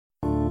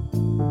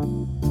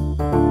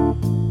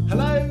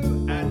Hello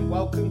and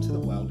welcome to The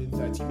World in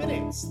 30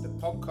 Minutes, the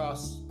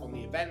podcast on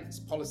the events,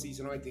 policies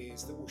and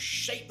ideas that will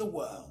shape the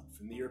world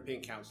from the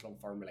European Council on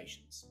Foreign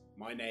Relations.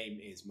 My name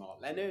is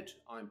Mark Leonard,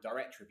 I'm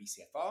Director of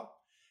ECFR,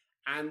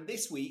 and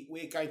this week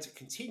we're going to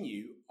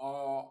continue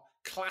our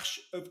Clash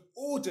of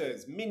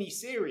Orders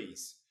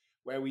mini-series,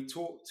 where we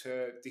talk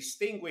to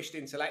distinguished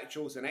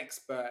intellectuals and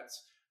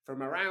experts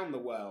from around the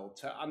world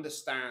to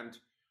understand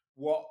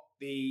what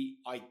the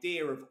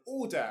idea of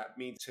order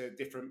means to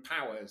different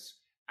powers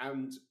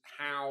and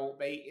how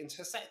they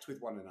intersect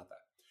with one another.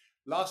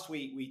 Last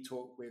week, we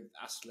talked with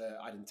Aslı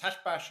Aydın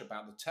Taşbaş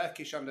about the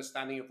Turkish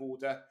understanding of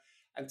order.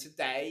 And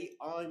today,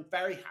 I'm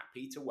very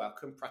happy to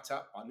welcome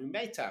Pratap Bhanu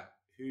Mehta,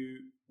 who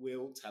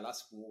will tell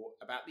us more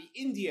about the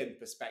Indian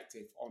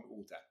perspective on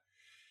order.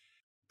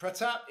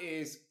 Pratap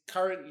is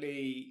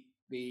currently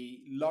the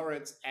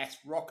Lawrence S.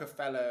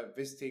 Rockefeller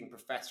Visiting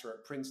Professor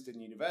at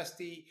Princeton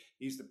University.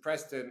 He's the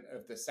president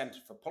of the Center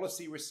for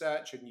Policy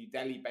Research, a New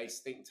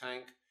Delhi-based think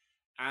tank,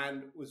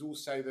 and was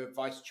also the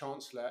Vice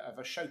Chancellor of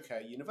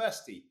Ashoka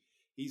University.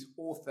 He's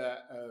author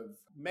of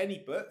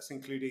many books,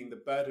 including The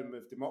Burden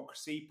of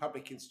Democracy,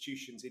 Public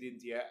Institutions in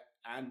India,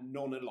 and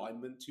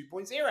Non-Alignment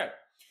 2.0.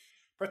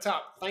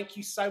 Pratap, thank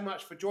you so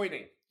much for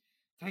joining.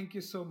 Thank you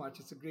so much.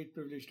 It's a great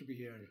privilege to be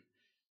here.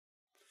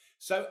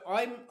 So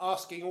I'm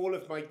asking all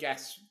of my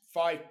guests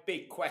 5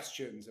 big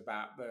questions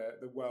about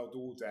the world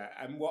order.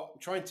 And what I'm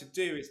trying to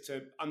do is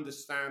to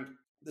understand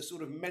the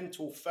sort of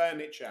mental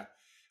furniture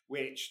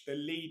which the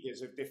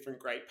leaders of different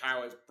great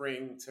powers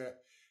bring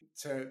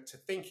to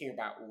thinking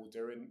about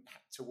order and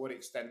to what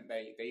extent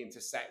they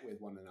intersect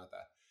with one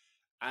another.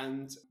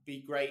 And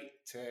be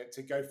great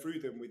to go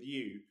through them with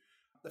you.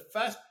 The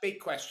first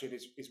big question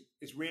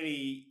is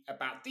really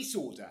about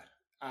disorder.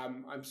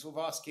 I'm sort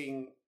of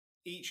asking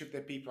each of the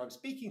people I'm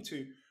speaking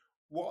to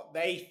what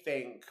they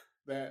think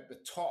the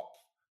top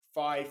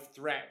 5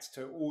 threats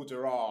to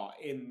order are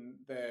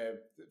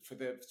for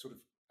the sort of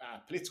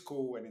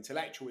political and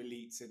intellectual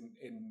elites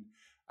in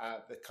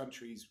the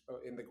countries,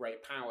 in the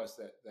great powers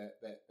that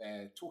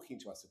they're talking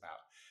to us about.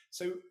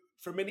 So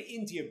from an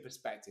Indian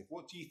perspective,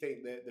 what do you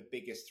think the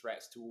biggest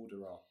threats to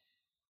order are?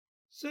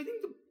 So I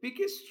think the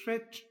biggest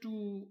threat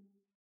to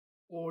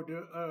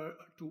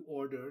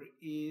order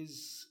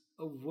is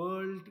a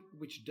world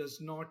which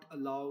does not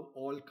allow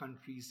all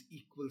countries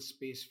equal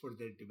space for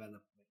their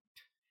development.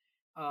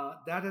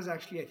 That has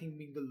actually, I think,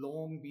 been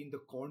the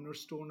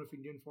cornerstone of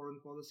Indian foreign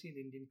policy and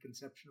Indian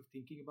conception of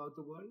thinking about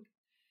the world.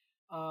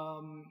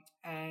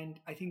 And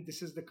I think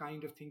this is the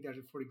kind of thing that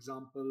will, for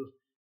example,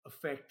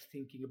 affect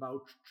thinking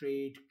about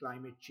trade,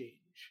 climate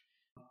change,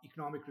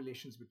 economic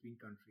relations between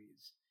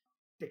countries,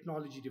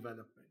 technology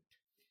development.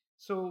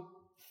 So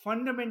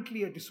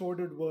fundamentally, a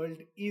disordered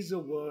world is a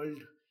world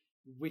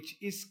which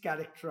is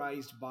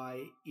characterized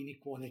by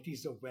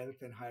inequalities of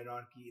wealth and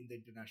hierarchy in the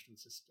international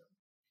system.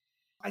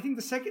 I think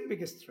the second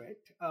biggest threat,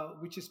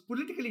 which is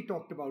politically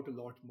talked about a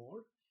lot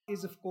more,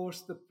 is of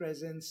course the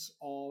presence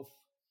of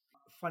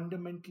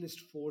fundamentalist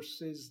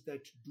forces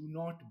that do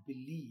not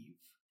believe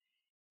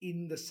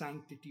in the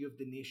sanctity of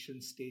the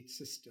nation state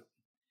system.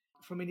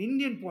 From an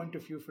Indian point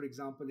of view, for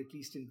example, at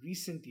least in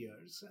recent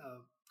years,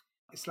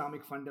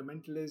 Islamic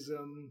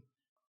fundamentalism,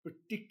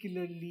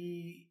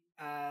 particularly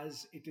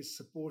as it is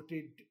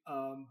supported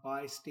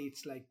by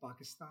states like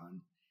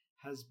Pakistan,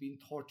 has been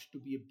thought to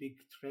be a big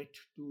threat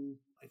to,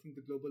 I think,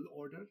 the global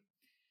order.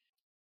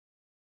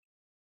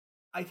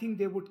 I think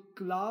they would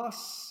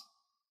class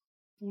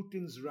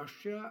Putin's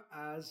Russia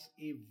as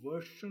a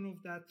version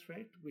of that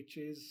threat, which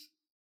is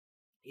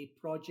a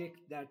project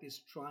that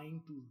is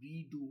trying to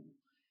redo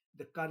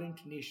the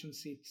current nation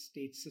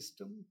state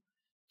system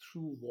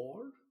through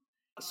war.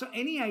 So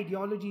any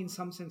ideology in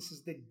some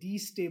senses that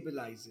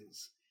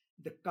destabilizes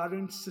the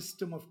current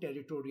system of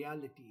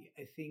territoriality,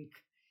 I think,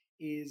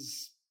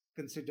 is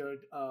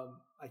considered, a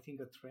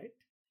threat.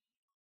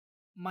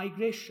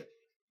 Migration,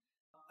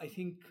 I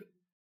think,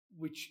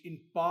 which in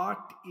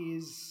part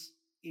is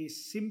a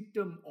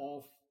symptom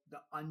of the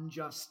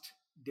unjust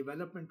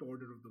development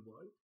order of the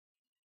world.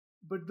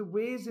 But the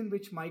ways in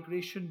which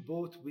migration,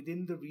 both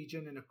within the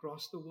region and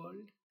across the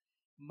world,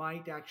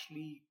 might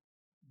actually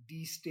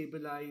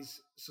destabilize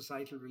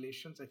societal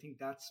relations, I think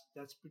that's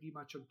pretty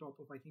much on top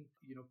of, I think,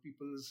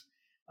 people's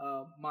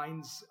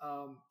minds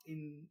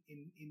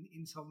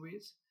in some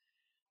ways.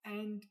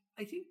 And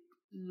I think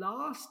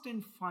last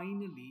and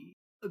finally,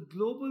 a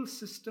global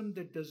system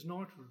that does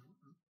not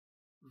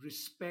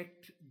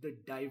respect the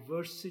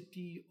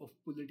diversity of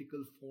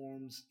political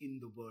forms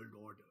in the world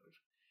order,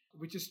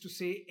 which is to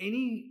say,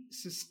 any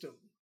system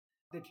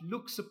that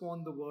looks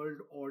upon the world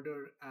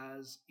order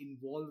as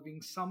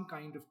involving some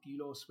kind of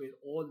telos where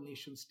all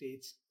nation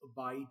states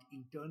abide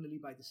internally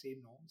by the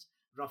same norms.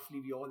 Roughly,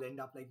 we all end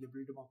up like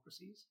liberal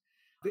democracies.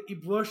 The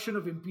version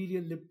of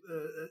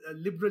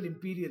liberal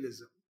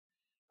imperialism,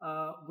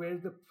 where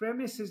the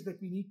premise is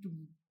that we need to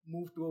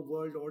move to a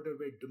world order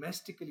where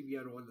domestically we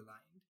are all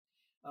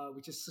aligned,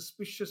 which is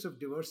suspicious of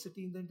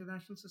diversity in the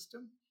international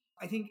system.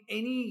 I think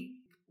any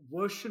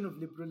version of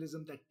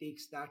liberalism that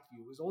takes that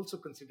view is also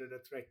considered a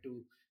threat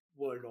to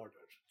world order.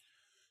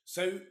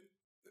 So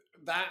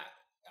that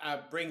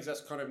brings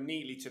us kind of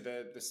neatly to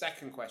the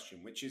second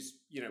question, which is,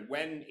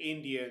 when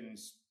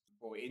Indians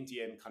or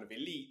Indian kind of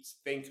elites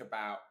think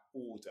about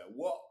order,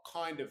 what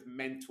kind of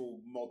mental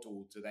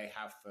model do they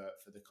have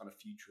for the kind of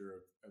future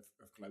of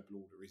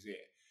global order? Is it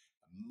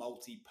a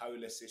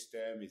multipolar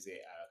system? Is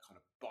it a kind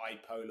of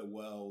bipolar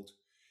world?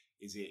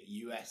 Is it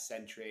US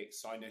centric,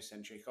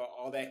 Sino-centric?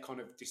 Are there kind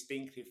of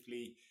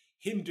distinctively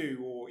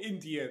Hindu or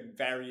Indian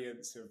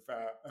variants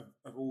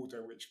of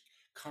order which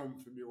come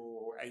from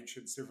your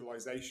ancient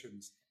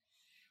civilizations?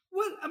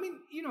 Well, I mean,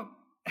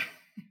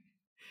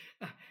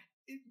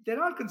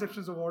 there are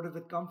conceptions of order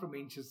that come from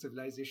ancient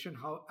civilization.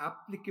 How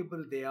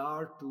applicable they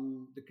are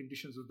to the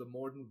conditions of the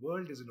modern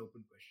world is an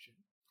open question.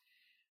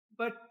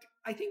 But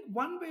I think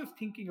one way of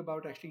thinking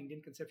about actually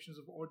Indian conceptions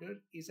of order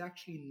is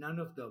actually none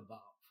of the above,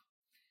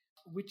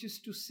 which is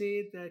to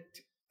say that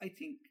I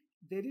think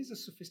there is a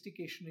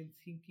sophistication in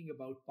thinking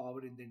about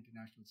power in the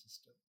international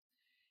system.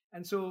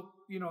 And so,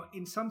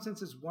 in some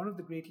senses, one of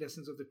the great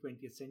lessons of the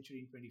 20th century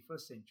and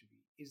 21st century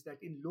is that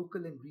in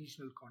local and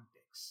regional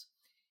contexts,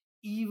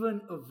 even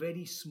a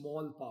very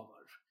small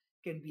power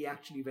can be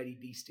actually very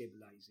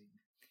destabilizing.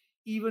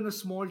 Even a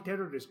small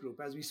terrorist group,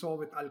 as we saw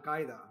with Al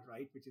Qaeda,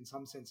 right, which in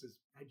some senses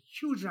had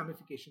huge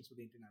ramifications for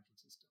the international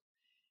system,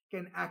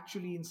 can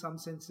actually, in some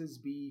senses,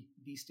 be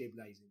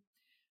destabilizing.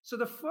 So,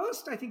 the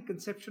first, I think,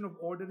 conception of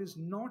order is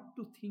not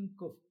to think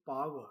of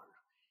power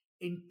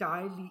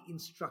entirely in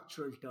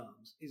structural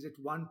terms. Is it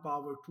one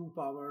power, two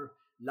power?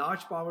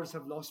 Large powers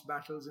have lost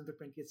battles in the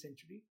 20th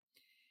century.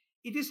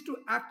 It is to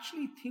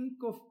actually think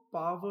of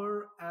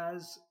power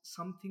as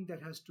something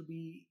that has to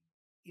be,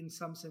 in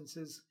some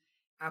senses,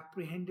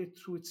 apprehended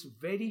through its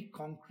very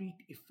concrete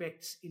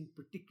effects in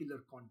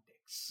particular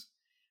contexts.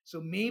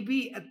 So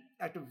maybe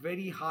at a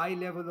very high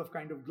level of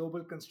kind of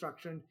global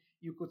construction,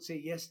 you could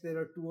say, yes, there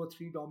are two or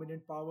three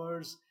dominant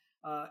powers.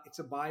 It's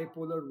a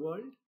bipolar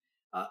world.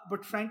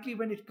 But frankly,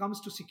 when it comes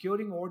to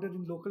securing order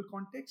in local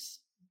contexts,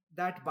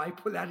 that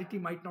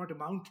bipolarity might not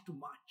amount to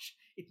much.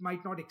 It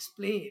might not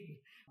explain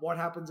what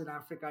happens in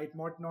Africa. It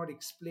might not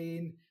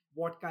explain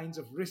what kinds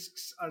of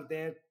risks are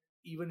there,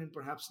 even in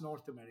perhaps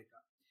North America.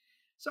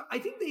 So I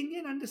think the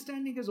Indian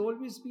understanding has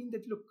always been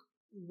that, look,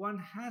 one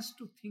has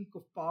to think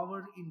of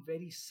power in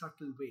very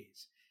subtle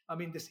ways. I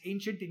mean, this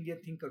ancient Indian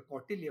thinker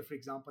Kautilya, for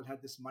example,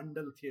 had this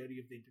Mandal theory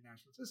of the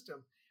international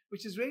system,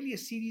 which is really a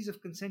series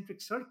of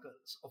concentric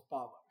circles of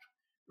power,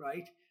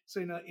 right?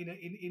 So in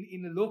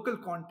a local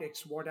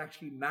context, what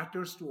actually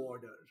matters to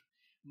order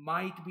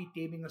might be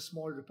taming a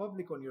small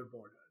republic on your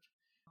border.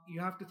 You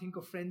have to think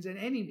of friends and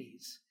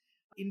enemies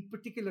in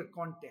particular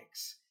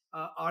contexts.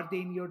 Are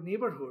they in your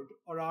neighborhood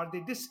or are they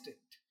distant,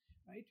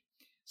 right?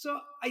 So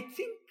I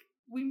think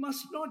we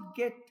must not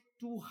get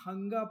too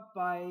hung up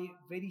by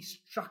very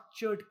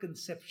structured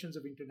conceptions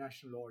of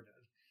international order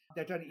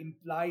that are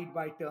implied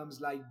by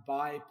terms like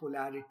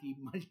bipolarity,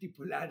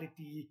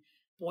 multipolarity,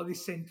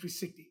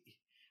 polycentricity.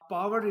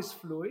 Power is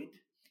fluid,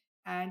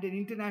 and an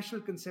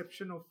international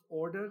conception of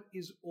order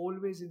is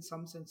always, in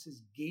some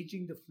senses,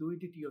 gauging the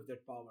fluidity of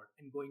that power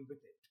and going with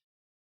it.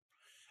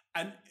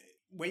 And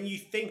when you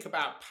think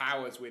about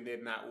powers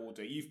within that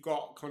order, you've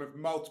got kind of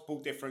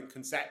multiple different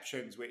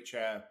conceptions which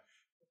are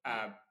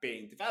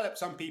being developed.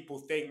 Some people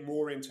think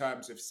more in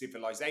terms of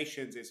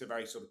civilizations. It's a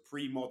very sort of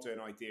pre-modern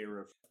idea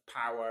of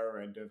power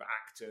and of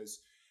actors.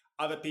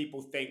 Other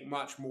people think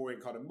much more in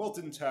kind of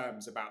modern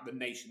terms about the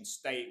nation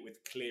state with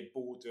clear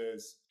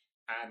borders.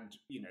 And,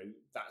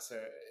 that's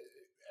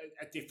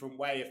a different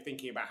way of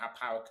thinking about how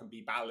power can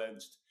be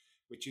balanced,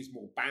 which is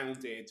more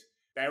bounded.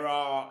 There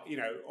are,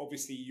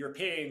 obviously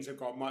Europeans have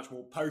got much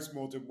more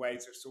postmodern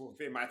ways of sort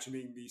of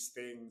imagining these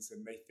things,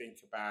 and they think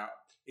about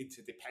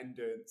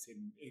interdependence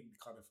in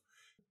kind of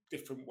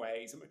different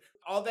ways. I mean,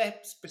 are there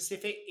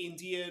specific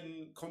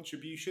Indian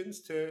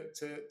contributions to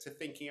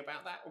thinking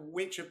about that?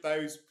 Which of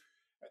those,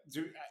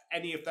 do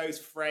any of those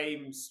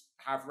frames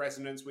have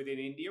resonance within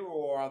India,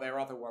 or are there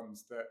other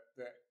ones that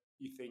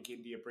you think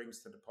India brings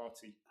to the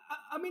party?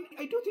 I mean,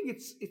 I do think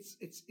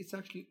it's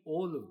actually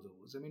all of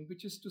those. I mean,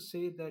 which is to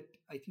say that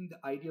I think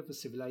the idea of a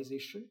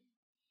civilization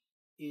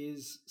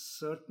is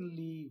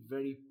certainly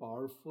very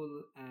powerful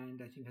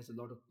and I think has a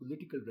lot of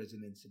political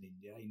resonance in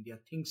India. India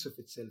thinks of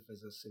itself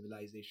as a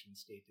civilization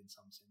state in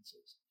some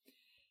senses.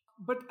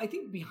 But I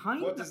think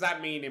behind... What does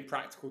that mean in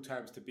practical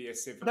terms, to be a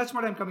civilization? That's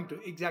what I'm coming to.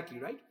 Exactly,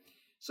 right?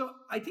 So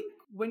I think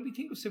when we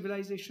think of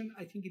civilization,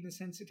 I think in a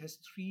sense it has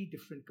three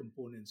different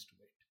components to it.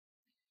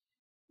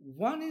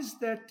 One is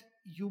that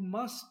you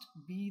must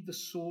be the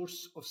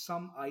source of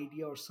some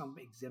idea or some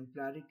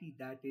exemplarity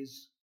that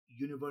is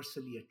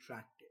universally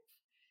attractive,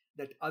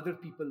 that other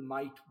people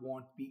might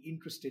want, be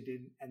interested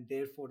in, and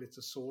therefore it's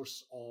a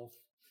source of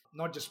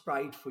not just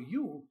pride for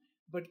you,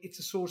 but it's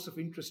a source of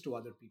interest to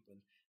other people.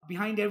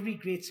 Behind every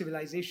great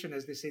civilization,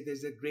 as they say,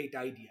 there's a great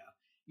idea.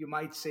 You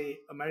might say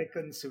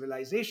American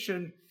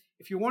civilization.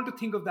 If you want to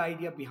think of the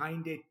idea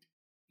behind it,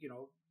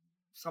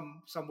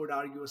 some would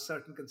argue a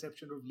certain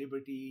conception of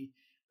liberty,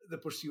 the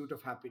pursuit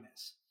of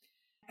happiness.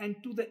 And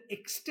to the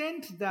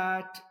extent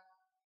that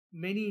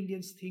many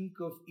Indians think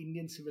of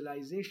Indian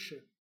civilization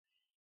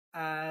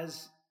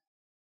as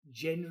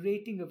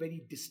generating a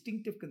very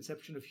distinctive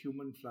conception of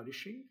human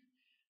flourishing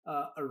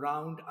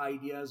around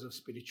ideas of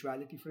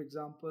spirituality, for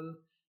example.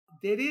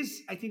 There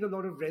is, I think, a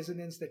lot of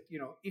resonance that,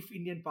 if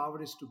Indian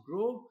power is to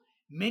grow,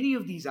 many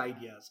of these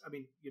ideas, I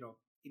mean,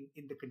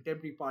 in the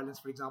contemporary parlance,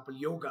 for example,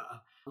 yoga,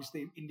 which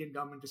the Indian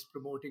government is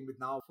promoting with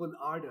now full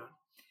ardor,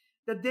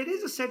 that there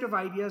is a set of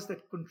ideas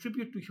that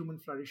contribute to human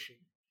flourishing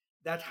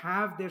that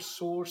have their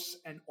source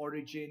and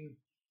origin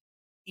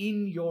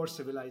in your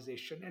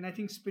civilization. And I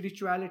think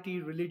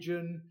spirituality,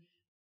 religion,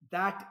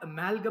 that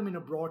amalgam in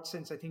a broad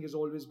sense, I think has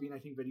always been, I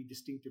think, very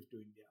distinctive to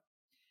India,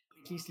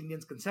 at least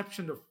Indians'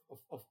 conception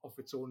of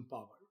its own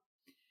power.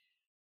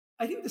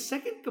 I think the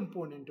second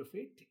component of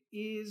it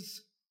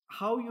is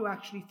how you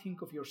actually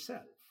think of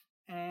yourself.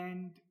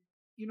 And,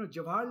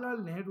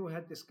 Jawaharlal Nehru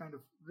had this kind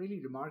of really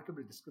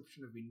remarkable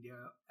description of India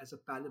as a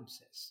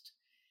palimpsest,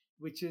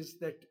 which is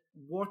that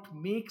what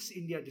makes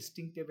India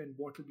distinctive and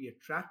what will be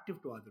attractive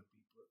to other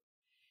people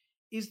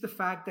is the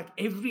fact that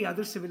every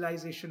other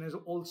civilization has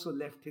also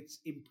left its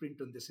imprint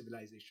on the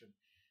civilization.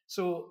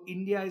 So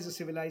India is a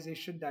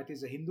civilization that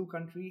is a Hindu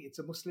country, it's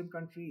a Muslim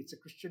country, it's a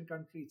Christian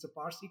country, it's a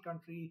Parsi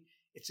country,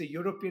 it's a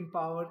European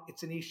power,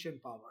 it's an Asian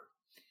power.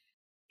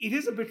 It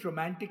is a bit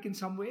romantic in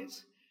some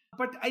ways,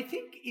 but I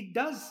think it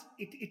does,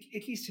 it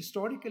at least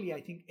historically,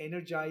 I think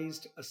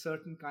energized a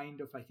certain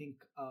kind of, I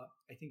think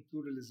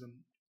pluralism.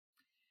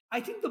 I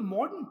think the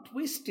modern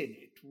twist in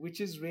it, which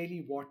is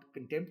really what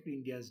contemporary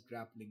India is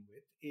grappling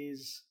with,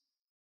 is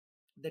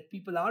that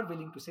people are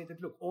willing to say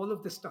that, look, all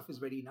of this stuff is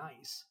very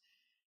nice,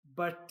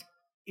 but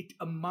it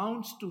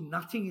amounts to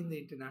nothing in the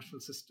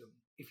international system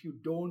if you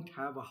don't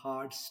have a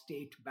hard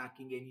state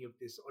backing any of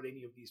this or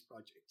any of these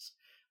projects.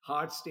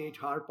 Hard state,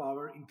 hard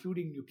power,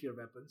 including nuclear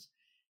weapons.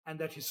 And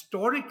that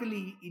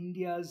historically,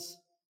 India's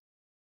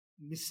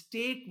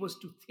mistake was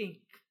to think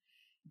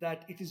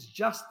that it is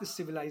just the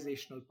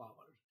civilizational power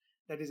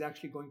that is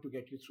actually going to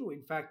get you through.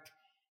 In fact,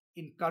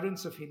 in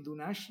currents of Hindu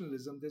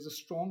nationalism, there's a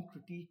strong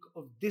critique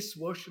of this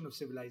version of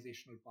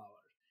civilizational power,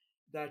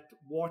 that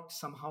what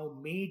somehow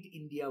made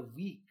India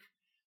weak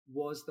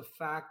was the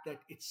fact that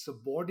it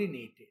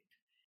subordinated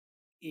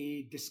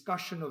a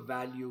discussion of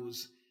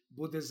values,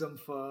 Buddhism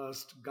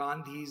first,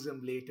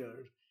 Gandhism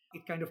later.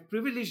 It kind of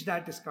privileged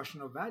that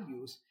discussion of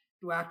values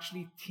to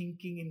actually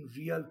thinking in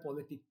real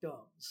politic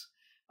terms.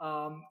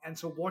 And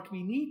so what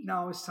we need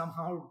now is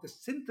somehow the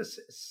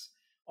synthesis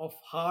of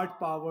hard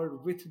power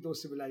with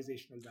those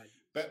civilizational values.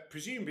 But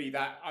presumably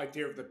that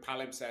idea of the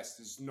palimpsest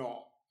is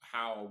not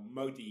how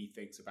Modi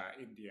thinks about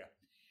India.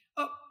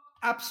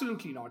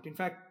 Absolutely not. In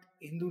fact,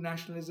 Hindu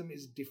nationalism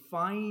is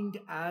defined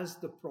as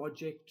the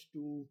project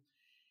to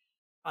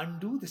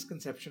undo this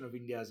conception of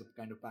India as a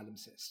kind of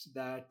palimpsest,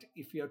 that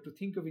if you have to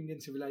think of Indian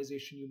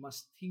civilization, you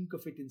must think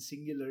of it in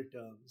singular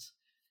terms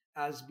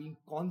as being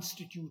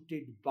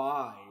constituted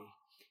by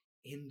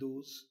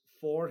Hindus,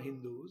 for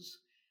Hindus,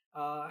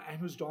 and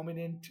whose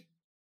dominant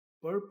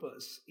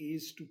purpose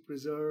is to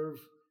preserve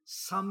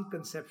some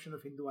conception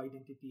of Hindu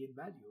identity and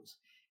values.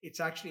 It's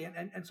actually,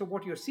 and so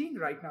what you're seeing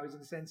right now is,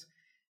 in a sense,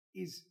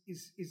 is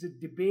a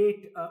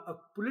debate, a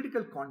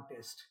political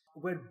contest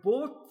where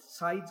both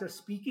sides are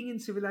speaking in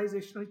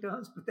civilizational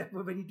terms, but they have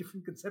a very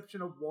different conception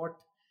of what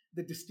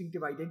the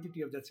distinctive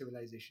identity of that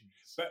civilization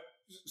is. But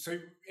so,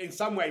 in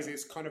some ways,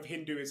 it's kind of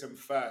Hinduism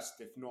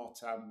first, if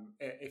not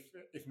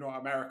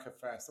America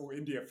first or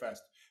India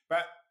first.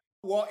 But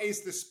what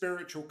is the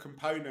spiritual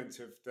component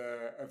of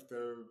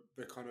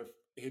the kind of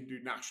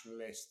Hindu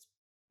nationalist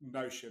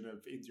notion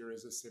of India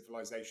as a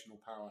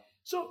civilizational power?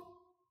 So,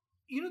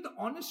 the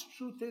honest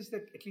truth is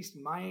that, at least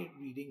my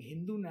reading,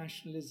 Hindu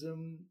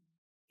nationalism,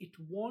 it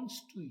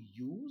wants to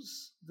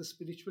use the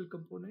spiritual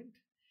component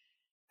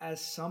as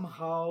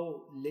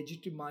somehow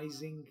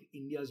legitimizing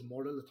India's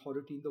moral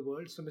authority in the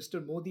world. So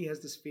Mr. Modi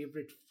has this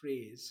favorite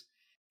phrase.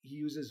 He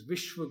uses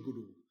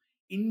Vishwaguru,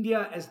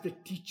 India as the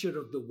teacher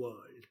of the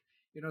world.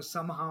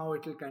 Somehow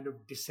it will kind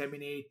of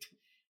disseminate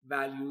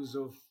values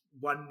of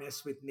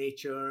oneness with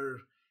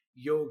nature,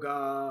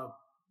 yoga,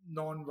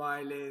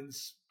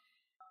 non-violence.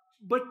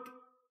 But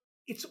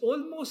it's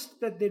almost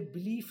that their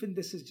belief in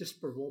this is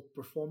just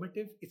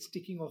performative. It's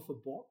ticking off a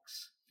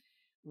box.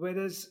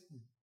 Whereas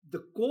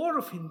the core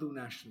of Hindu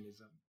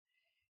nationalism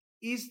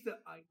is the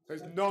idea. So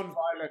it's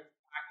non-violent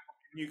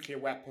nuclear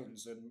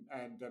weapons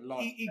and a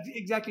lot.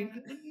 Exactly.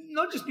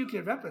 Not just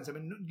nuclear weapons. I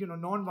mean,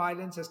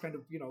 non-violence as kind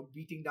of,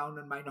 beating down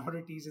on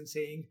minorities and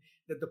saying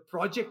that the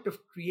project of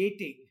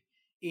creating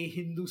a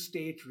Hindu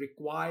state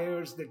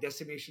requires the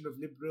decimation of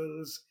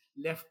liberals,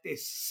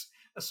 leftists,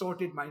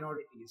 assorted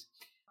minorities.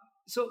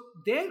 So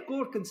their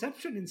core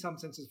conception, in some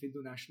senses, of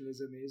Hindu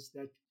nationalism is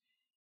that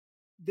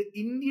the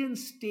Indian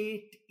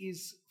state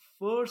is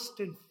first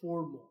and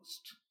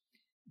foremost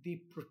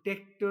the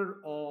protector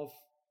of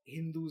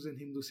Hindus and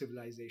Hindu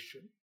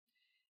civilization,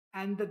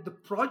 and that the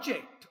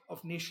project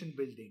of nation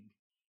building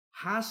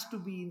has to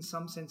be, in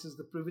some senses,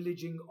 the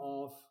privileging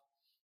of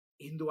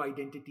Hindu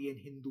identity and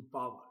Hindu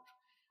power.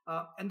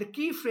 And the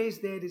key phrase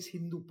there is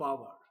Hindu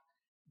power,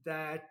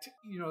 that,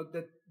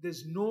 that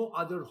there's no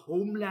other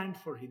homeland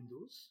for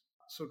Hindus,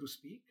 so to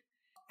speak.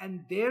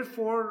 And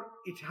therefore,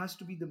 it has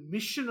to be the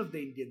mission of the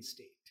Indian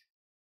state,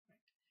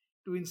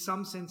 right, to, in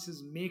some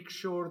senses, make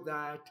sure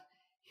that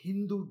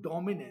Hindu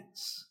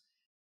dominance,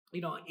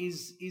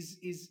 is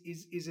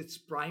its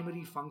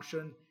primary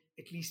function,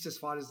 at least as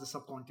far as the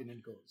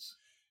subcontinent goes.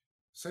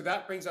 So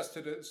that brings us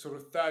to the sort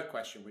of third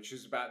question, which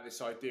is about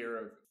this idea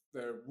of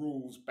the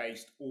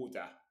rules-based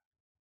order,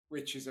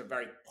 which is a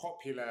very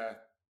popular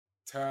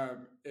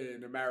term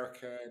in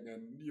American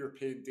and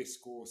European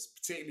discourse,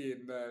 particularly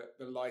in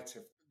the light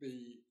of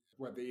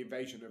the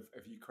invasion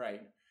of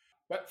Ukraine.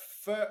 But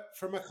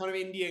from a kind of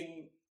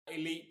Indian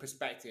elite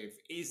perspective,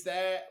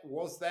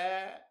 was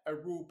there a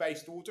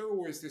rule-based order,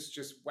 or is this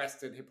just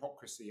Western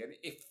hypocrisy? And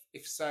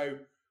if so,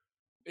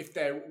 if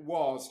there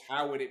was,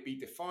 how would it be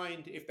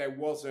defined? If there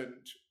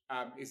wasn't,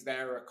 is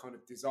there a kind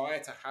of desire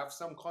to have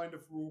some kind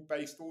of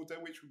rule-based order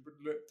which would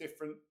look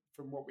different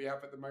from what we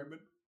have at the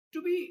moment?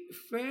 To be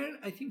fair,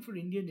 I think for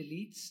Indian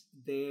elites,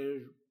 there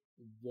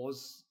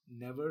was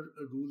never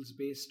a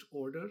rules-based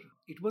order.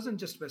 It wasn't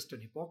just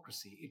Western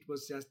hypocrisy. It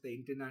was just the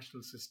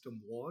international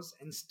system was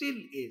and still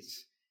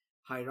is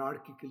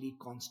hierarchically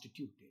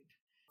constituted.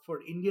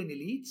 For Indian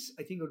elites,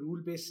 I think a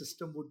rule-based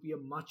system would be a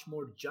much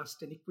more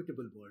just and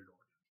equitable world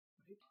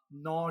order,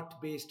 not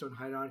based on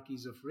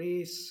hierarchies of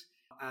race,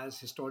 as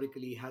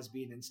historically has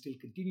been and still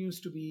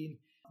continues to be,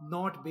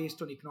 not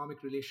based on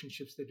economic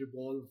relationships that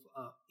involve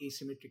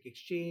asymmetric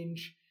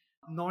exchange,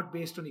 not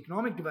based on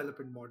economic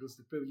development models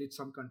that privilege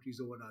some countries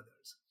over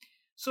others.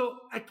 So,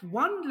 at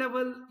one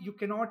level, you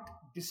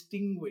cannot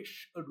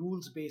distinguish a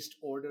rules-based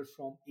order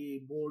from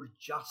a more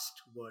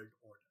just world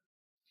order.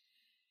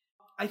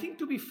 I think,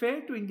 to be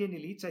fair to Indian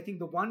elites, I think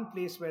the one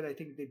place where I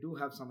think they do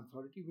have some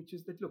authority, which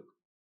is that, look,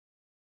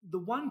 the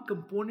one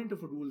component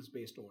of a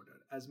rules-based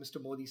order, as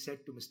Mr. Modi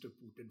said to Mr.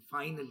 Putin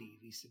finally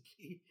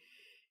recently,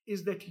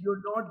 is that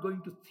you're not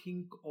going to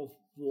think of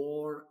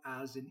war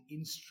as an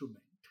instrument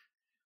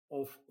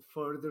of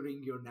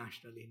furthering your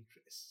national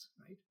interests,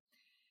 right?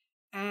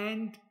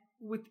 And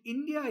with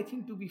India, I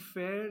think, to be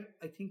fair,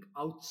 I think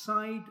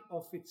outside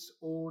of its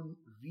own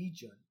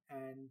region,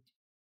 and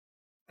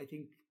I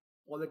think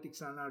politics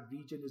in our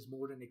region is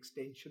more an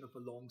extension of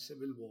a long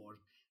civil war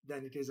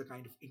than it is a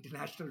kind of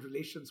international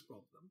relations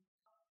problem.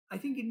 I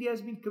think India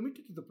has been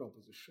committed to the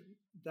proposition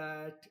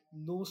that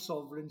no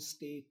sovereign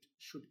state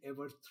should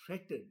ever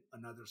threaten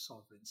another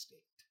sovereign state.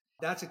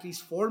 That's at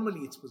least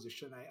formally its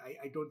position.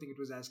 I don't think it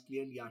was as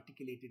clearly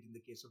articulated in the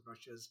case of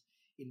Russia's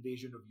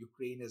invasion of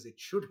Ukraine as it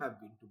should have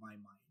been, to my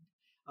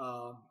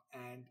mind.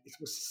 And it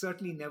was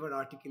certainly never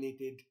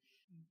articulated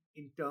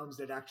in terms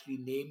that actually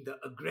name the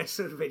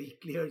aggressor very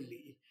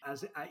clearly,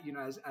 as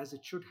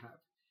it should have.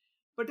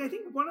 But I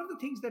think one of the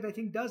things that I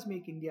think does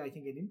make India, I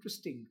think, an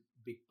interesting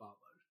big power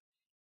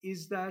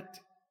is that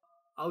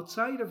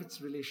outside of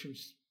its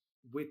relations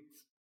with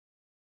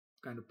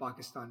kind of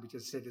Pakistan, which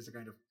is said as a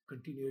kind of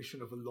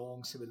continuation of a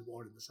long civil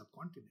war in the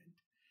subcontinent,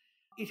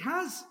 it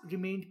has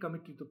remained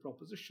committed to the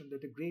proposition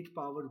that a great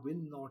power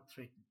will not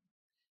threaten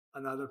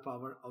another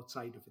power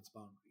outside of its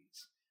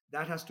boundaries.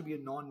 That has to be a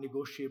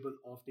non-negotiable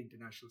of the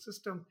international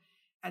system.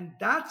 And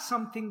that's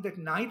something that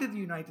neither the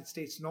United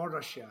States nor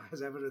Russia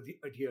has ever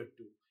adhered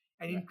to.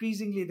 And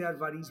increasingly, there are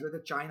worries whether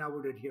China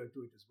would adhere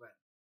to it as well.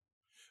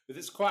 But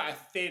there's quite a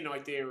thin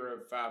idea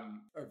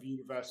of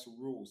universal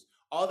rules.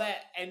 Are there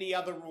any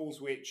other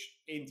rules which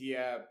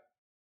India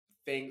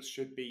thinks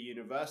should be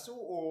universal,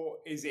 or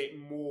is it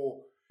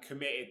more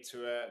committed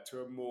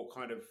to a more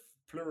kind of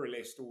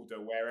pluralist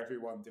order where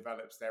everyone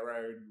develops their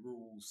own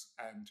rules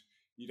and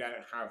you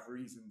don't have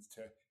reasons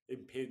to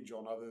impinge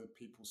on other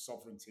people's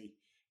sovereignty,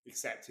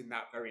 except in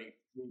that very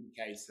extreme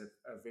case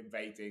of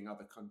invading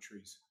other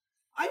countries?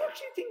 I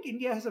actually think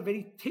India has a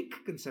very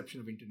thick conception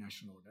of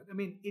international order. I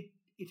mean,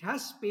 it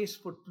has space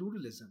for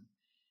pluralism,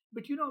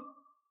 but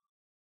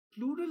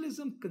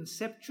pluralism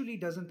conceptually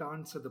doesn't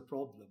answer the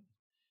problem.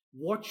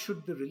 What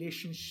should the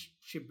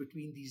relationship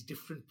between these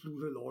different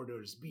plural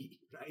orders be,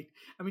 right?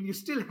 I mean, you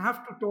still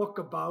have to talk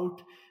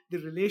about the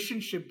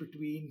relationship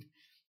between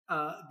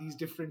these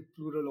different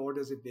plural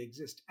orders if they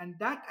exist. And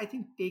that, I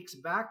think, takes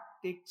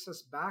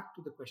us back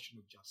to the question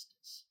of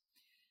justice.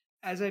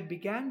 As I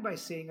began by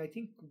saying, I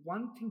think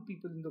one thing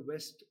people in the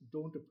West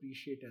don't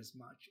appreciate as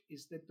much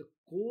is that the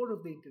core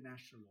of the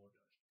international order,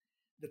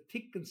 the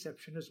thick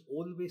conception, is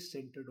always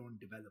centered on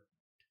development.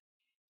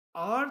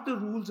 Are the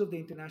rules of the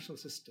international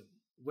system,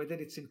 whether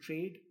it's in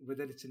trade,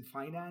 whether it's in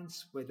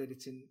finance, whether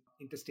it's in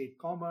interstate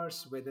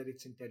commerce, whether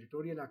it's in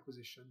territorial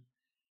acquisition,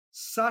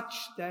 such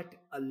that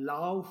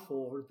allow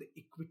for the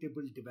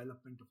equitable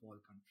development of all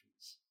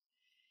countries?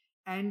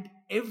 And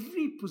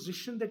every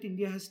position that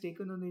India has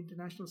taken on the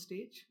international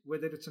stage,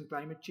 whether it's on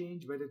climate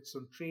change, whether it's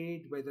on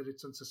trade, whether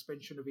it's on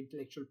suspension of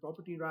intellectual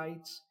property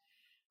rights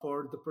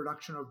or the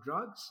production of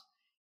drugs,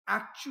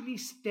 actually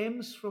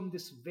stems from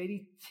this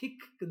very thick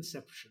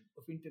conception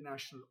of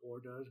international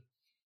order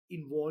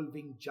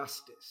involving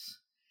justice.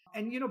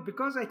 And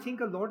because I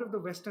think a lot of the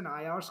Western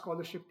IR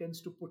scholarship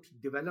tends to put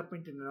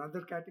development in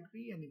another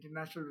category and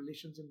international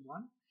relations in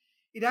one,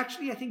 it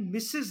actually, I think,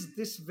 misses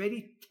this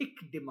very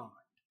thick demand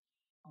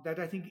that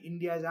I think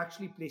India is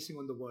actually placing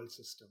on the world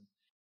system.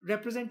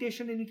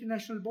 Representation in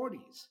international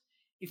bodies.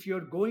 If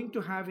you're going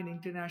to have an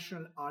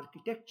international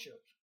architecture,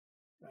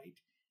 right,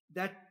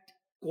 that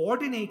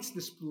coordinates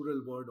this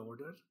plural world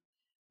order,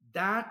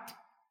 that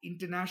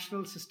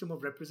international system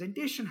of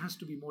representation has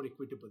to be more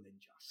equitable and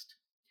just.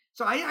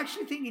 So I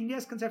actually think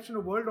India's conception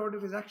of world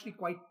order is actually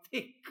quite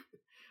thick.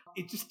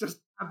 It just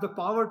doesn't have the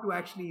power to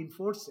actually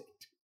enforce it.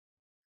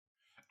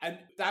 And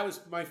that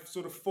was my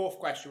sort of fourth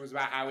question, was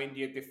about how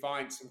India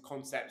defines some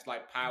concepts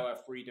like power,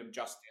 freedom,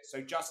 justice.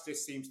 So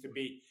justice seems to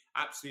be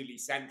absolutely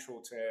central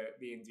to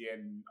the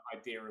Indian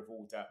idea of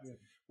order. Yeah.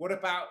 What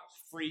about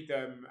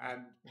freedom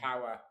and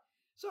power?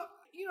 So,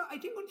 I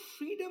think on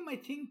freedom, I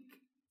think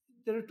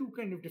there are two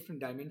kind of different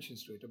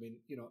dimensions to it. I mean,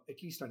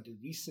 at least until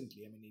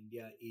recently, I mean,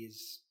 India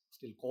is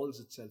still calls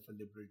itself a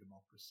liberal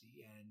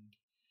democracy. And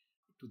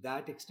to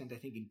that extent, I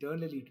think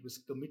internally it was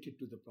committed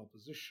to the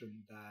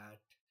proposition that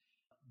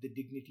the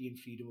dignity and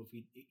freedom of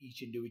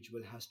each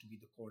individual has to be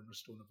the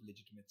cornerstone of a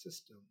legitimate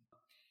system.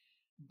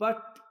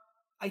 But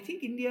I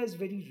think India is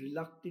very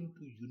reluctant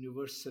to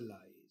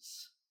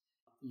universalize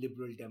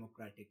liberal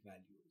democratic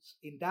values.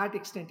 In that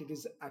extent, it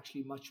is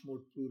actually much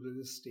more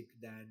pluralistic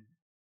than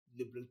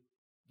liberal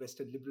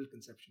Western liberal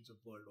conceptions of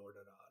world order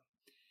are.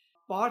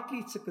 Partly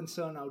it's a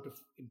concern out of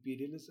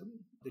imperialism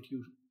that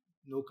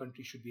no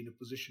country should be in a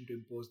position to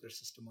impose their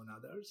system on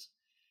others.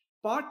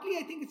 Partly,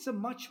 I think it's a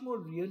much more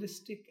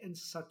realistic and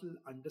subtle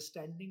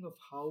understanding of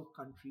how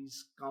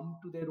countries come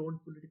to their own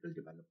political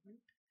development.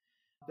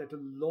 That a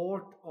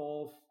lot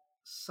of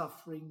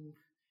suffering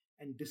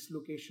and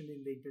dislocation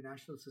in the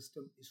international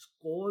system is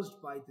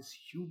caused by this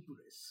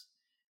hubris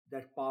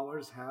that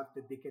powers have,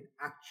 that they can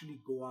actually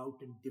go out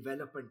and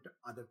develop into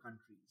other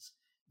countries,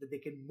 that they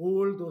can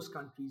mold those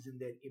countries in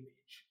their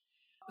image.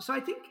 So I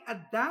think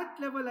at that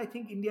level, I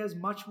think India is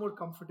much more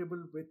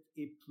comfortable with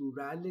a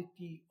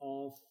plurality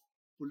of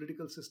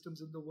political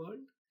systems in the world,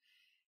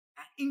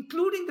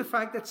 including the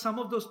fact that some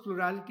of those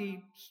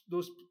plurality,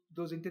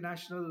 those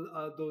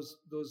international,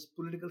 those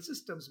political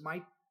systems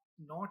might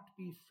not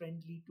be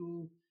friendly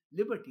to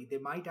liberty. They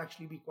might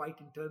actually be quite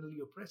internally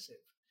oppressive.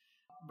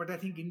 But I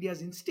think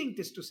India's instinct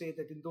is to say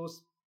that in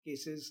those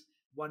cases,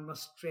 one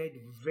must tread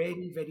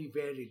very, very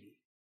warily.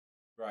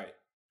 Right.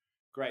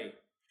 Great.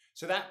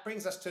 So that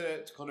brings us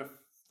to kind of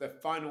the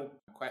final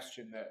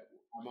question that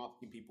I'm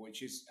asking people,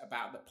 which is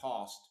about the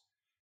past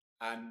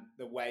and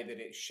the way that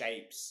it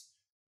shapes,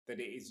 that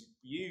it is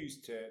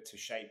used to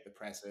shape the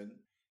present.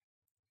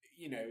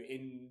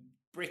 In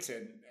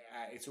Britain,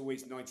 it's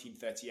always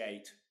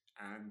 1938,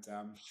 and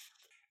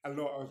a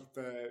lot of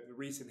the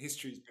recent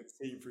history has been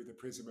seen through the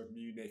prism of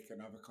Munich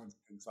and other kinds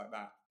of things like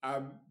that.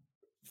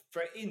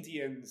 For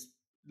Indians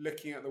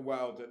looking at the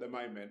world at the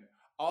moment,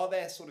 are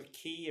there sort of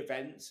key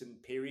events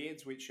and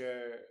periods which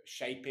are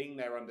shaping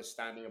their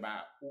understanding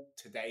about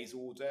today's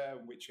order,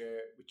 and which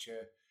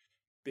are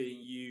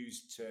being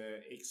used to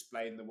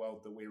explain the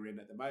world that we're in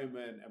at the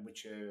moment, and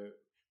which are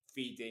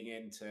feeding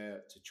into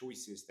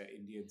choices that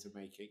Indians are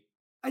making?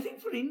 I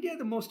think for India,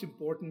 the most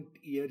important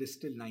year is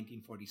still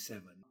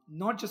 1947.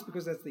 Not just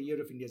because that's the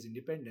year of India's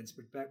independence,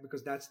 but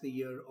because that's the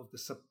year of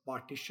the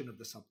partition of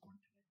the subcontinent.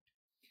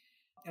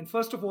 And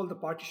first of all, the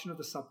partition of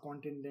the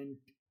subcontinent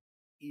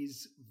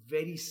is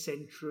very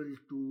central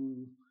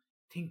to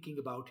thinking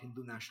about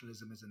Hindu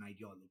nationalism as an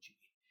ideology.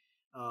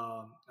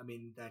 I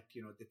mean, that,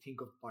 they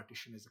think of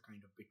partition as a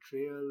kind of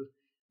betrayal.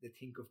 They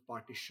think of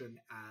partition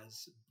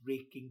as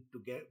breaking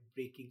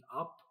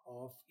up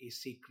of a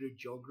sacred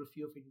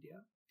geography of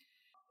India.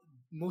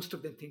 Most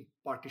of them think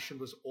partition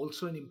was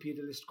also an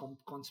imperialist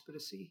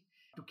conspiracy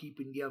to keep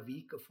India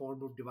weak, a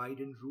form of divide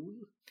and rule.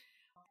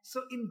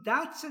 So in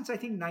that sense, I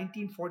think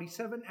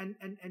 1947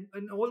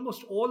 and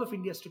almost all of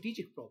India's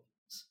strategic problems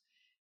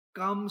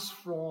comes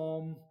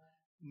from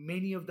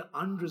many of the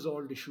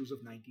unresolved issues of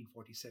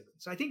 1947.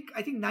 So I think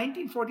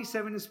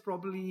 1947 is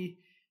probably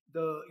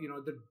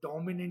the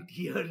dominant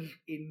year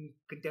in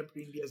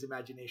contemporary India's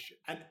imagination.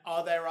 And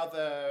are there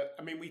other?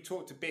 I mean, we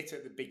talked a bit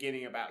at the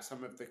beginning about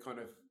some of the kind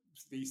of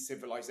these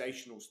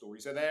civilizational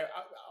stories. Are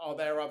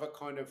there other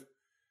kind of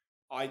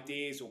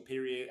ideas or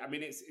period? I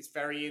mean, it's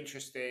very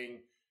interesting.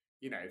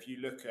 If you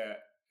look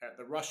at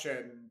the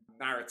Russian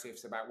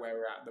narratives about where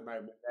we're at the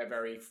moment, they're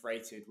very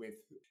freighted with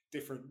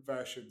different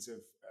versions of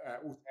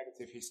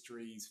alternative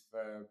histories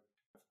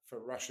for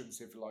Russian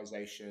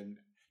civilization.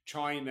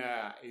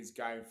 China is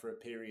going for a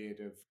period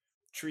of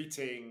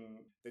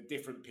treating the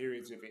different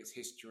periods of its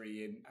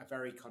history in a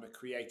very kind of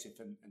creative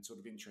and sort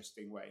of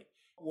interesting way.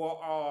 What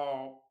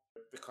are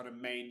the kind of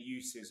main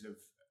uses of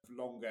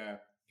longer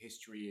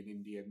history in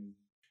Indian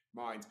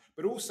minds?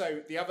 But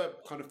also the other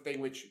kind of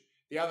thing,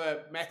 the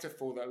other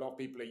metaphor that a lot of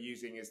people are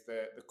using is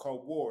the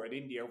Cold War. And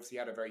India obviously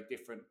had a very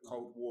different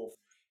Cold War.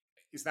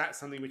 Is that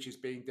something which is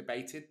being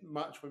debated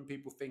much when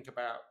people think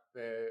about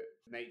the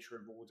nature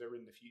of order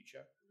in the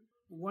future?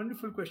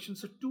 Wonderful question.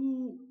 So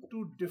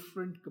two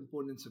different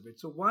components of it.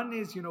 So one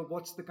is,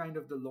 what's the kind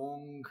of the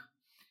long,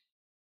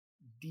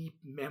 deep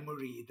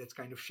memory that's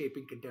kind of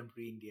shaping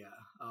contemporary India,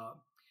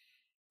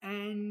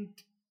 and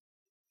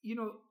you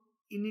know,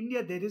 in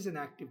India there is an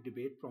active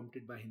debate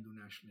prompted by Hindu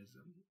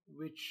nationalism,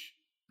 which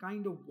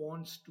kind of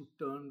wants to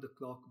turn the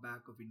clock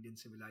back of Indian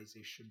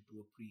civilization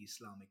to a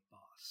pre-Islamic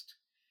past.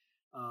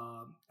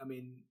 I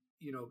mean,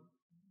 you know,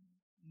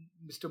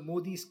 Mr.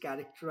 Modi's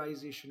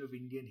characterization of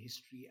Indian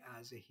history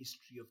as a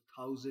history of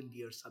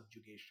thousand-year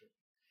subjugation.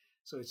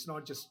 So it's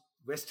not just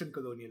Western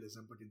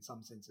colonialism, but in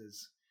some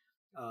senses,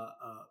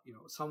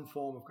 some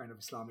form of kind of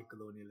Islamic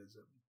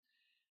colonialism.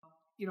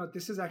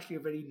 This is actually a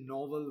very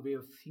novel way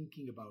of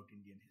thinking about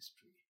Indian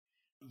history.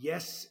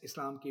 Yes,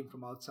 Islam came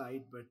from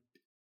outside, but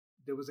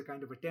there was a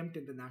kind of attempt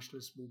in the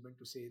nationalist movement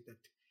to say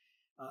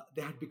that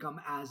they had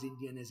become as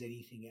Indian as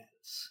anything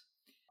else.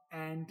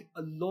 And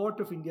a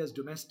lot of India's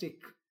domestic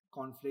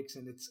conflicts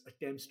and its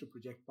attempts to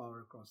project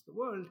power across the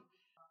world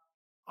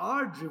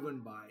are driven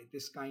by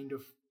this kind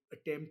of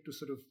attempt to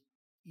sort of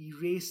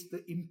erase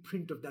the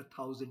imprint of that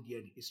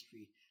thousand-year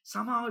history.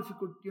 Somehow, if you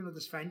could,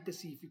 this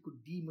fantasy, if you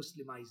could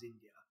de-Muslimize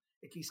India,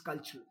 at least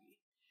culturally,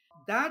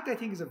 that I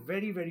think is a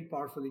very, very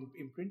powerful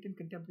imprint in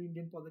contemporary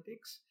Indian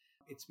politics.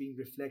 It's being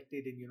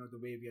reflected in, the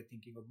way we are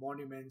thinking of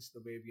monuments,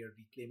 the way we are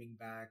reclaiming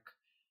back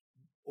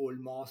old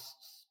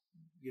mosques,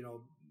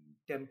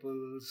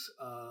 temples,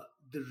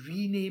 the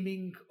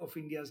renaming of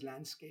India's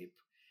landscape.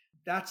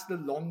 That's the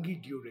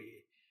longue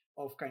durée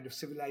of kind of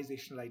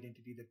civilizational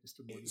identity that Mr.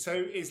 Modi. So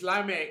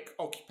Islamic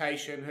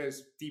occupation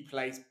has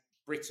displaced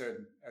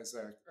Britain as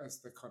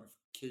the kind of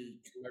key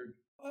colonial.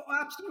 Oh,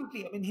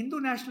 absolutely. I mean, Hindu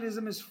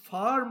nationalism is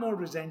far more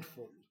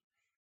resentful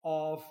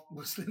of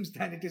Muslims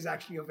than it is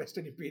actually of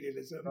Western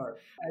imperialism, Right.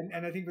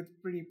 and I think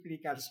with pretty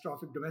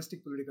catastrophic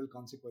domestic political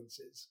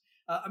consequences.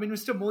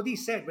 Mr. Modi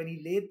said when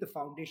he laid the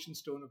foundation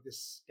stone of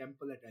this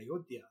temple at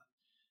Ayodhya,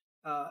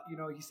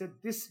 he said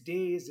this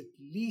day is at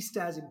least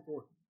as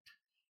important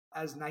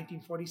as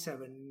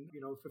 1947,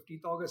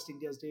 15th August,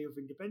 India's Day of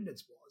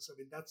Independence was. I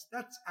mean, that's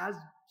as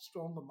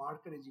strong a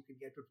marker as you can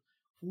get of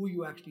who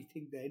you actually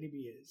think the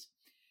enemy is.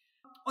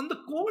 On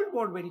the Cold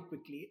War, very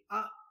quickly,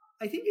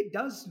 I think it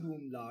does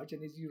loom large.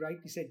 And as you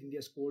rightly said,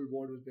 India's Cold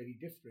War was very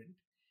different.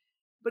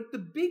 But the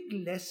big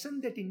lesson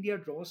that India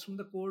draws from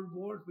the Cold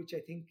War, which I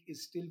think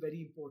is still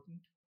very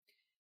important,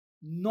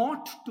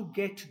 not to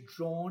get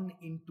drawn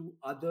into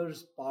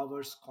others'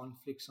 powers'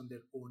 conflicts on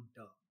their own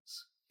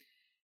terms.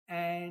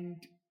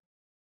 And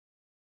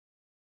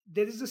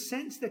there is a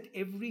sense that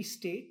every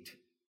state,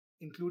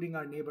 including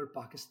our neighbor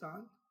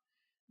Pakistan,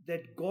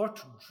 that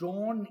got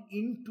drawn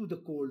into the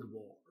Cold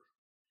War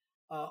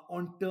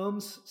on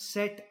terms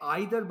set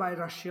either by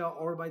Russia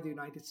or by the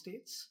United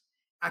States,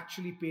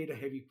 actually paid a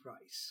heavy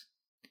price.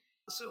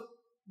 So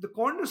the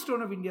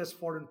cornerstone of India's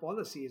foreign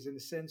policy is, in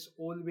a sense,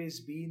 always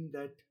been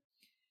that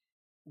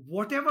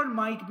whatever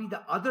might be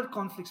the other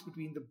conflicts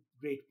between the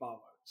great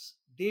powers,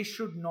 they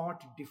should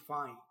not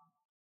define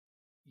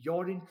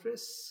your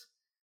interests.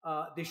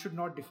 They should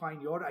not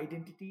define your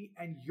identity,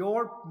 and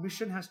your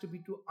mission has to be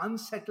to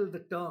unsettle the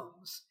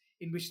terms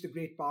in which the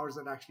great powers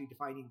are actually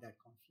defining that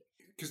conflict.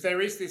 Because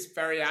there is this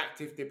very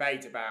active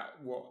debate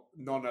about what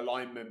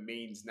non-alignment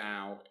means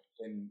now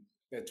in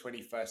the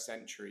 21st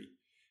century.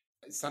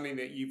 It's something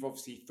that you've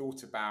obviously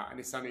thought about, and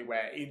it's something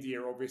where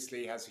India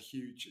obviously has a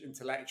huge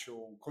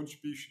intellectual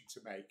contribution to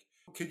make.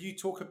 Could you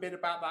talk a bit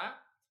about that?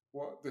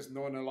 What does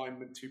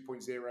non-alignment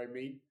 2.0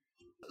 mean?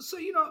 So,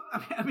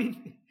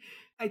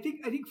 I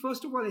think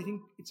first of all, I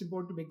think it's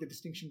important to make the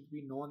distinction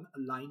between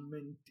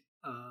non-alignment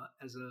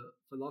as a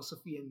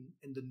philosophy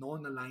and the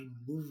non-aligned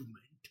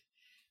movement,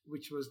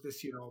 which was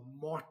this,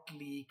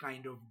 motley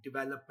kind of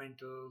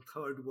developmental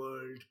third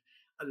world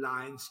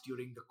alliance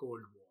during the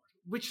Cold War,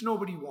 which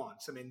nobody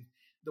wants. I mean,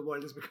 the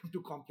world has become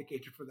too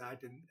complicated for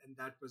that, and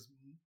that was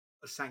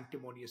a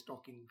sanctimonious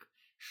talking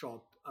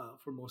shop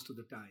for most of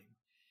the time.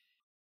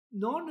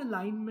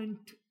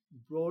 Non-alignment,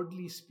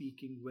 broadly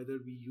speaking, whether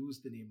we use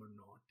the name or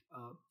not,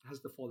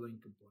 has the following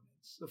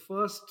components. The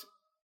first,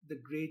 the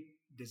great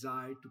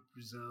desire to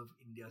preserve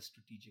India's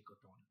strategic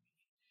autonomy.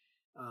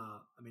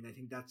 I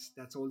think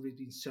that's always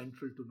been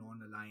central to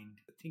non-aligned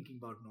thinking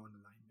about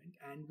non-alignment,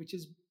 and which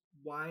is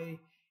why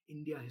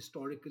India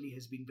historically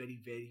has been very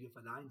wary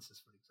of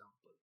alliances. For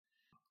example,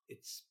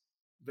 it's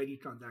very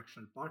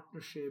transactional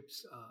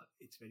partnerships,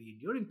 it's very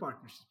enduring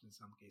partnerships in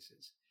some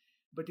cases,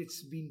 but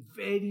it's been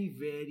very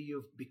wary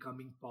of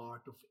becoming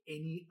part of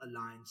any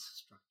alliance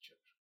structure.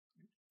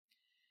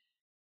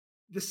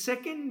 The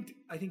second,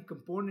 I think,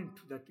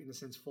 component that in a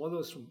sense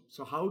follows from,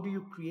 so how do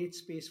you create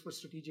space for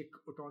strategic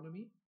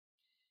autonomy?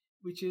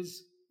 Which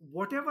is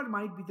whatever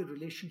might be the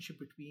relationship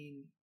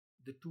between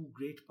the two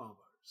great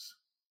powers,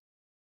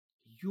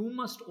 you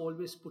must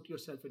always put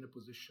yourself in a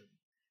position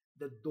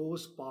that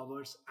those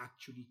powers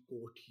actually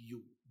court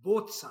you,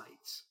 both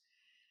sides.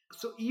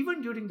 So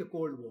even during the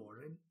Cold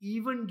War, and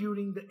even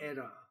during the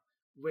era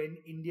when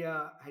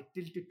India had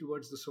tilted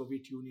towards the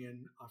Soviet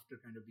Union after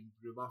kind of being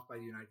rebuffed by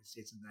the United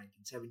States in the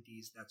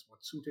 1970s, that's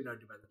what suited our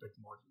development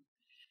model.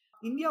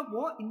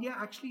 India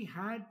actually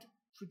had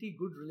pretty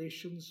good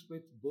relations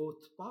with both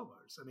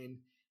powers. I mean,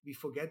 we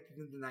forget that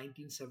in the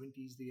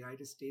 1970s, the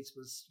United States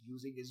was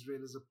using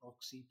Israel as a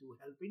proxy to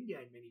help India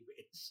in many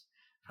ways,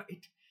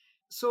 right?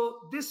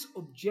 So, this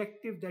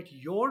objective that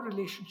your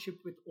relationship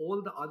with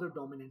all the other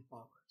dominant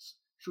powers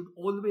should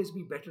always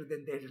be better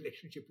than their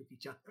relationship with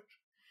each other,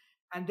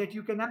 and that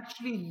you can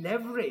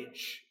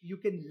leverage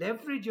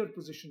your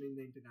position in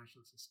the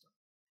international system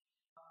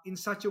in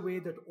such a way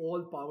that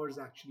all powers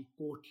actually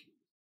court you,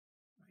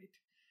 right?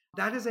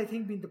 That has, I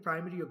think, been the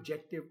primary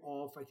objective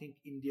of, I think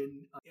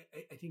Indian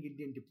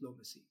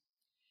diplomacy.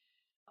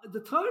 The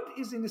third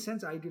is, in a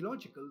sense,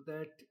 ideological.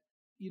 That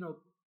you know,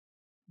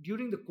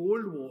 during the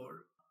Cold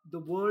War, the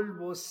world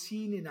was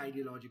seen in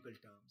ideological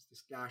terms.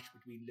 This clash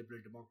between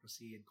liberal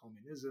democracy and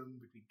communism,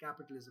 between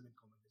capitalism and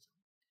communism,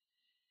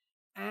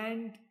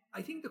 and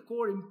I think the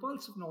core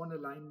impulse of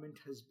non-alignment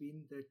has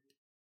been that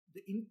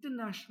the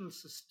international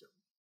system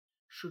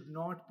should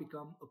not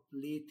become a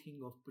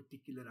plaything of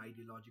particular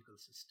ideological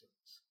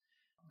systems.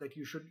 That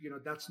you should,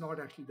 that's not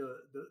actually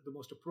the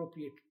most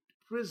appropriate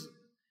prism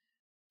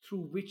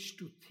through which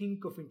to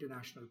think of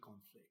international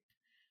conflict.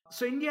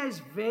 So India is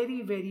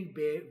very, very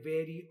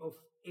wary of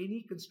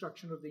any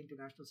construction of the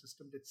international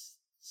system that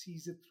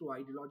sees it through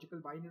ideological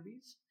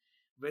binaries,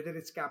 whether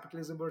it's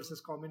capitalism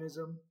versus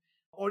communism,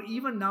 or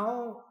even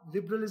now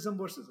liberalism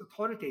versus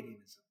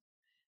authoritarianism.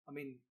 I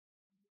mean,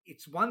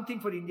 it's one thing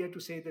for India to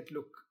say that,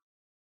 look,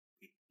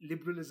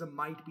 liberalism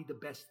might be the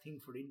best thing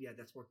for India.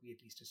 That's what we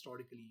at least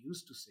historically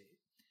used to say.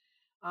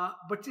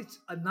 But it's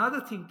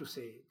another thing to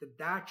say that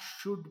that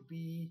should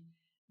be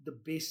the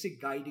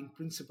basic guiding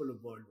principle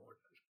of world order.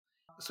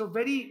 So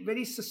very,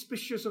 very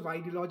suspicious of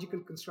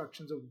ideological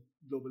constructions of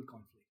global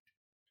conflict.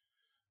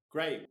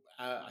 Great.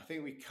 I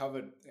think we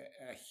covered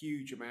a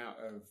huge amount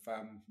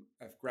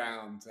of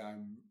ground,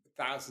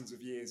 thousands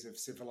of years of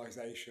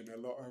civilization, a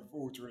lot of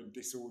order and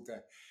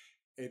disorder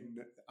in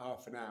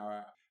half an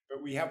hour.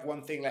 But we have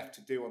one thing left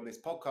to do on this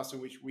podcast,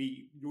 in which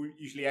we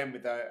usually end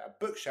with a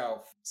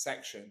bookshelf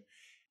section.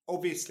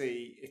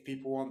 Obviously, if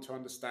people want to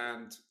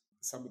understand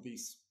some of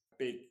these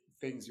big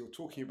things you're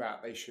talking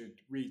about, they should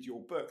read your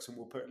books, and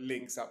we'll put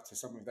links up to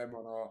some of them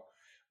on our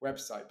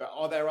website. But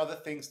are there other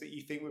things that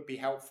you think would be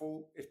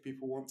helpful if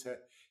people want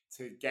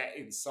to get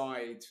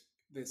inside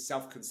the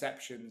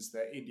self-conceptions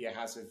that India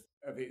has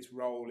of its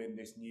role in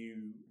this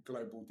new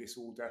global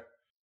disorder?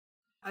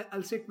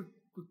 I'll say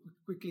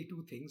quickly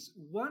two things.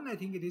 One, I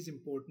think it is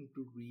important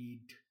to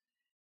read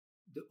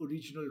the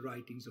original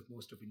writings of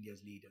most of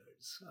India's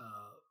leaders,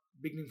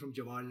 beginning from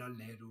Jawaharlal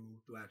Nehru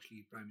to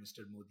actually Prime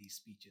Minister Modi's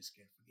speeches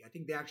carefully. I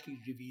think they actually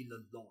reveal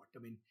a lot. I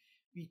mean,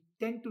 we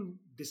tend to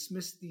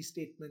dismiss these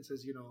statements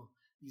as,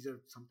 these are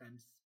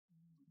sometimes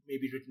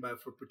maybe written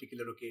for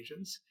particular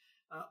occasions,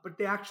 but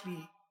they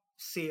actually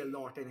say a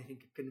lot, and I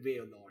think convey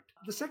a lot.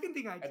 The second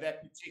thing are there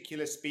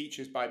particular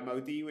speeches by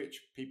Modi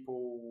which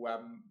people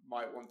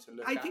might want to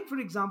look at? I think, for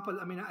example,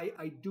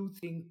 I do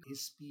think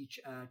his speech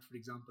at, for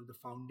example, the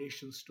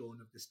foundation stone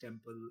of this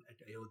temple at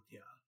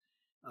Ayodhya,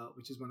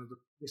 which is one of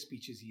the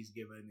speeches he's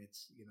given.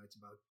 It's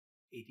about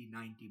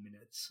 80-90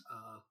 minutes,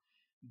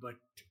 but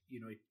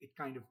it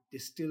kind of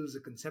distills a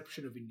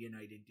conception of Indian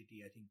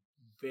identity, I think,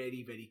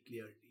 very, very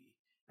clearly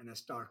and as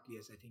starkly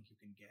as I think you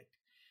can get.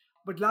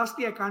 But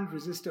lastly, I can't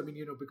resist,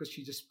 because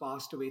she just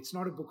passed away. It's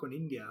not a book on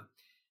India.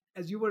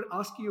 As you were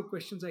asking your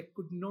questions, I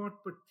could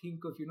not but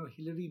think of,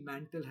 Hilary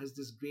Mantel has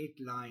this great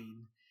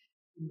line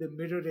in The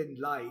Mirror and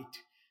Light,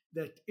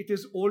 that it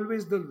is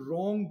always the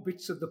wrong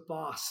bits of the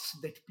past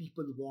that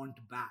people want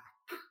back.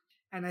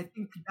 And I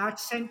think that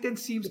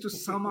sentence seems to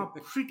sum up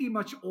pretty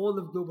much all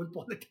of global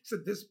politics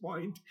at this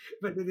point,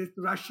 whether it's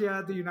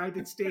Russia, the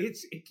United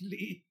States,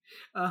 Italy.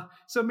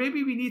 So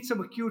maybe we need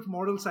some acute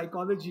moral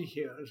psychology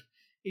here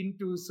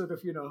into sort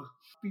of,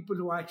 people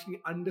who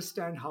actually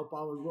understand how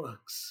power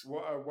works.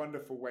 What a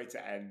wonderful way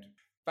to end.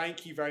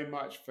 Thank you very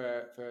much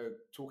for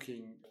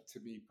talking to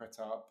me,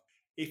 Pratap.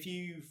 If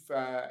you've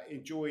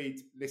enjoyed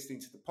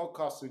listening to the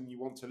podcast and you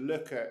want to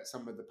look at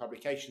some of the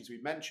publications we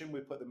mentioned,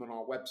 we put them on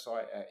our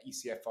website at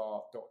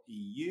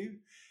ecfr.eu.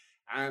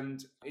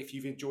 And if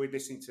you've enjoyed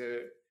listening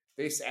to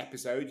this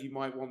episode, you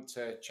might want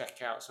to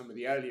check out some of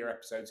the earlier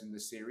episodes in the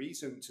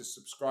series and to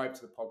subscribe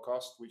to the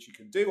podcast, which you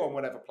can do on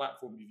whatever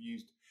platform you've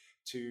used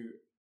to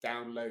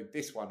download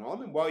this one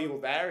on. And while you're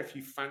there, if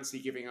you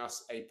fancy giving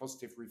us a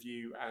positive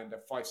review and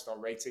a 5-star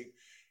rating,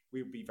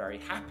 we'll be very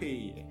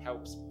happy. It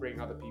helps bring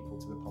other people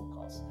to the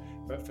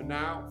podcast. But for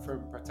now,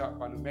 from Pratap,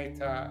 Bhanu,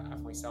 Mehta,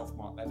 and myself,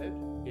 Mark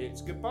Leonard,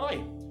 it's goodbye.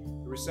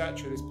 The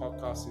researcher of this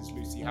podcast is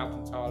Lucy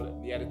Halpenthal,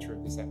 and the editor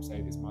of this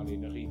episode is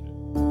Marlene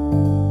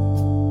Riedel.